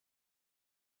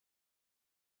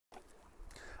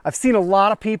I've seen a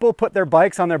lot of people put their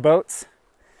bikes on their boats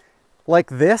like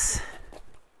this,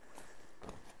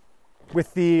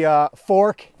 with the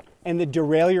fork and the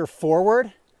derailleur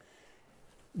forward.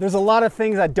 There's a lot of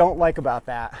things I don't like about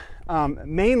that.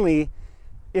 Mainly,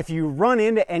 if you run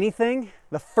into anything,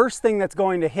 the first thing that's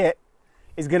going to hit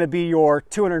is going to be your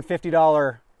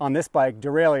 $250 on this bike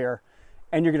derailleur,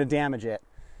 and you're going to damage it.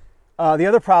 The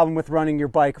other problem with running your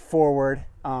bike forward,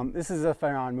 this is if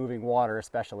you're on moving water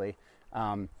especially,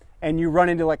 and you run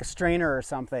into like a strainer or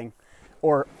something,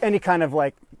 or any kind of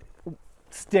like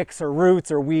sticks or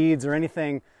roots or weeds or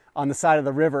anything on the side of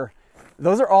the river,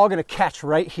 those are all going to catch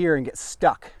right here and get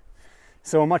stuck.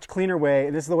 So a much cleaner way,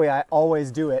 and this is the way I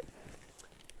always do it,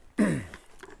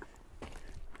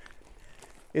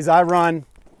 is I run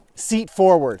seat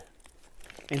forward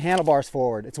and handlebars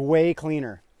forward. It's way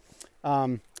cleaner.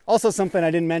 Also, something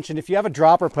I didn't mention, if you have a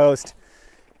dropper post,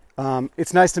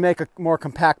 it's nice to make a more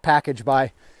compact package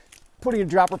by putting a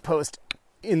dropper post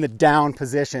in the down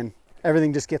position.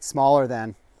 Everything just gets smaller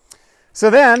then.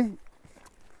 So then,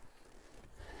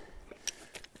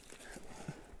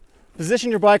 position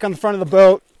your bike on the front of the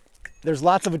boat. There's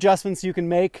lots of adjustments you can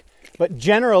make, but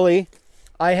generally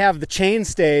I have the chain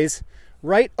stays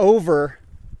right over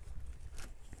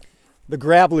the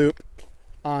grab loop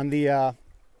on the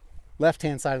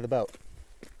left-hand side of the boat.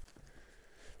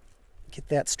 Get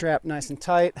that strap nice and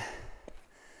tight.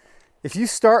 If you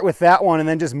start with that one and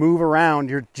then just move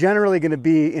around, you're generally going to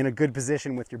be in a good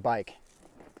position with your bike.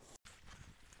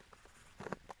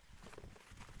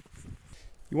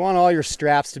 You want all your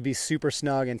straps to be super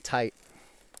snug and tight.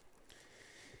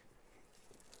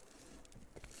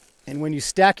 And when you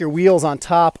stack your wheels on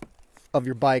top of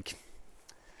your bike,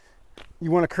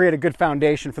 you want to create a good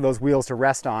foundation for those wheels to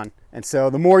rest on. And so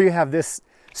the more you have this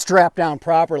strapped down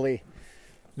properly,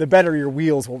 the better your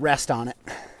wheels will rest on it.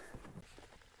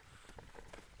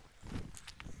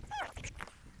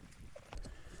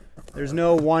 There's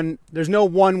no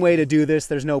one way to do this.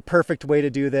 There's no perfect way to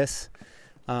do this.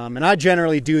 And I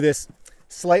generally do this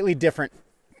slightly different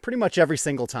pretty much every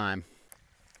single time.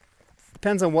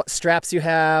 Depends on what straps you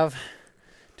have.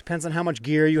 Depends on how much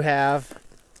gear you have.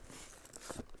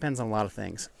 Depends on a lot of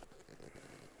things.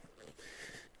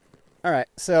 All right,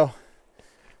 so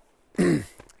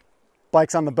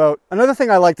bike's on the boat. Another thing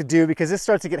I like to do, because this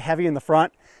starts to get heavy in the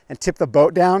front and tip the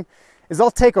boat down, is I'll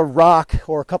take a rock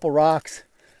or a couple rocks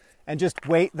and just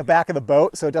weight the back of the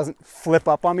boat so it doesn't flip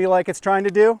up on me like it's trying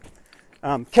to do.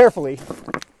 Carefully.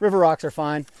 River rocks are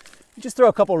fine. You just throw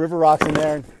a couple river rocks in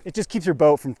there and it just keeps your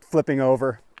boat from flipping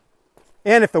over.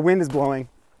 And if the wind is blowing,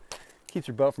 it keeps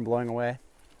your boat from blowing away.